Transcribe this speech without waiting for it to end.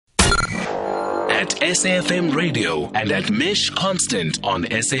at SAFM Radio and at Mish Constant on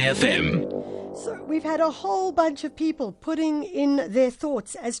SAFM. So we've had a whole bunch of people putting in their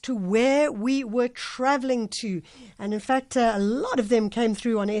thoughts as to where we were traveling to. And in fact, a lot of them came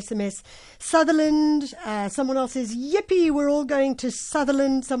through on SMS. Sutherland, someone else says, yippee, we're all going to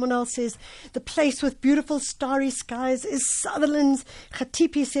Sutherland. Someone else says, the place with beautiful starry skies is Sutherland.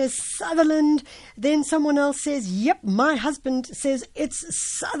 Khatipi says, Sutherland. Then someone else says, yep, my husband says it's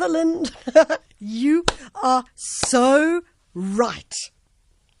Sutherland. You are so right.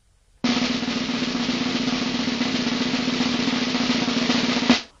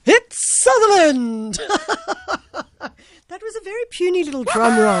 It's Sutherland! That was a very puny little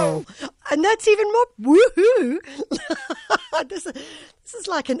drum roll. And that's even more woohoo. This is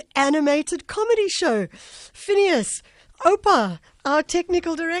like an animated comedy show. Phineas, Opa, our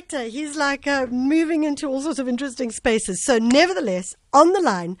technical director, he's like moving into all sorts of interesting spaces. So nevertheless, on the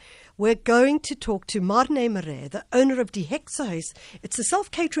line, we're going to talk to Marne Marais, the owner of Die Heksehuis. It's a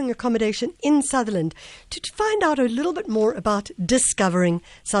self-catering accommodation in Sutherland, to find out a little bit more about discovering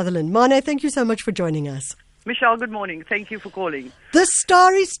Sutherland. Marne, thank you so much for joining us. Michelle, good morning. Thank you for calling. The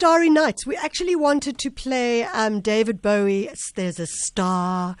Starry, Starry Nights. We actually wanted to play David Bowie, There's a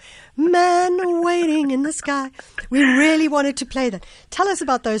Star, Man Waiting in the Sky. We really wanted to play that. Tell us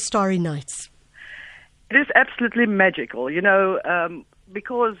about those starry nights. It is absolutely magical,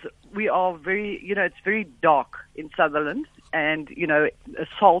 because we are it's very dark in Sutherland, and,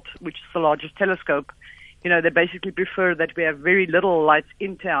 SALT, which is the largest telescope, they basically prefer that we have very little lights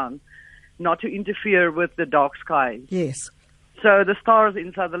in town, not to interfere with the dark skies. Yes. So the stars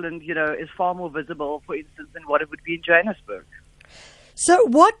in Sutherland, is far more visible, for instance, than what it would be in Johannesburg. So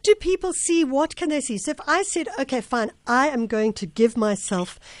what do people see? What can they see? So if I said, okay, fine, I am going to give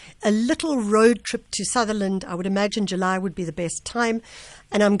myself a little road trip to Sutherland, I would imagine July would be the best time,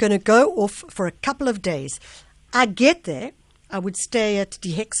 and I'm going to go off for a couple of days. I get there, I would stay at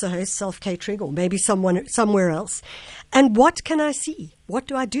Die Heksehuis self-catering, or maybe somewhere else. And what can I see? What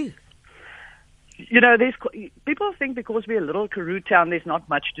do I do? People think because we're a little Karoo town, there's not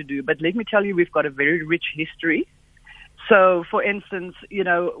much to do. But let me tell you, we've got a very rich history. So, for instance,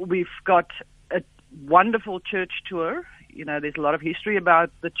 we've got a wonderful church tour. There's a lot of history about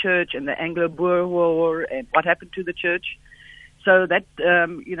the church and the Anglo-Boer War and what happened to the church. So that,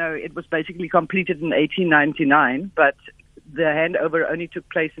 it was basically completed in 1899, but the handover only took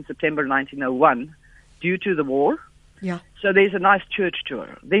place in September 1901 due to the war. Yeah. So there's a nice church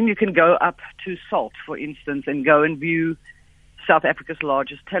tour. Then you can go up to SALT, for instance, and go and view South Africa's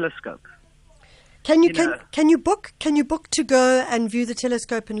largest telescope. Can you book to go and view the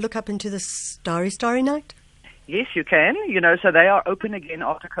telescope and look up into the starry, starry night? Yes, you can. So they are open again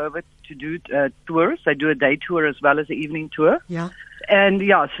after COVID to do tours. They do a day tour as well as an evening tour. Yeah. And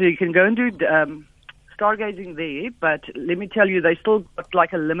so you can go and do stargazing there. But let me tell you, they still got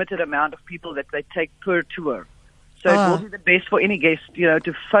like a limited amount of people that they take per tour. So it will be the best for any guest,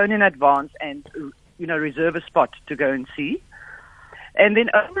 to phone in advance and, reserve a spot to go and see. And then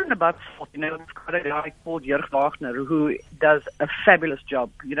over and above, we've got a guy called Jurg Wagner who does a fabulous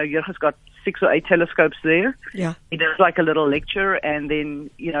job. Jurg has got 6 or 8 telescopes there. Yeah. He does like a little lecture, and then,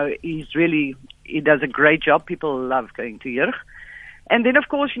 he does a great job. People love going to Jurg. And then, of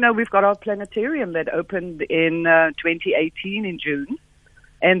course, we've got our planetarium that opened in 2018 in June.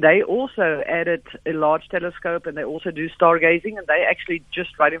 And they also added a large telescope, and they also do stargazing, and they actually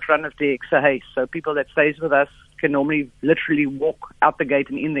just right in front of the Heksehuis. So people that stays with us can normally literally walk out the gate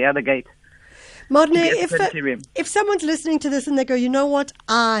and in the other gate. Marne, if someone's listening to this and they go, you know what,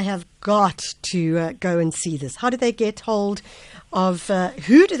 I have got to go and see this, how do they get hold of,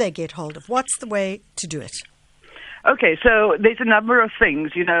 who do they get hold of? What's the way to do it? Okay, so there's a number of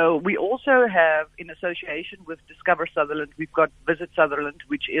things. We also have, in association with Discover Sutherland, we've got Visit Sutherland,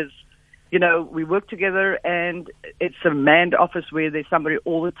 which is, we work together, and it's a manned office where there's somebody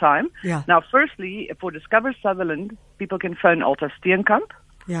all the time. Yeah. Now, firstly, for Discover Sutherland, people can phone Alta Steenkamp.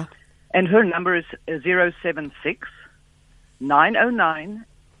 Yeah. And her number is 076 909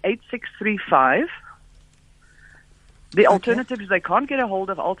 8635. The alternative is they can't get a hold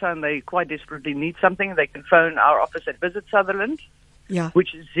of Alta and they quite desperately need something. They can phone our office at Visit Sutherland,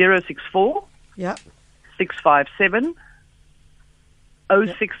 which is 064 657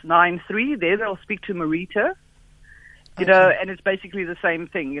 0693. There they'll speak to Marita. And it's basically the same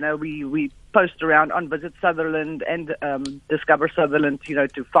thing. We post around on Visit Sutherland and Discover Sutherland,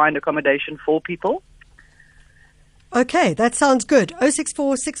 to find accommodation for people. Okay, that sounds good.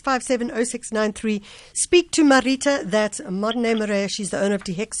 064 657 0693. Speak to Marita, that's Marne Marais. She's the owner of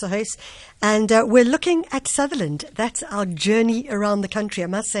Die Heksehuis. And we're looking at Sutherland. That's our journey around the country. I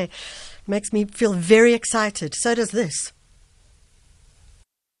must say, Makes me feel very excited. So does this.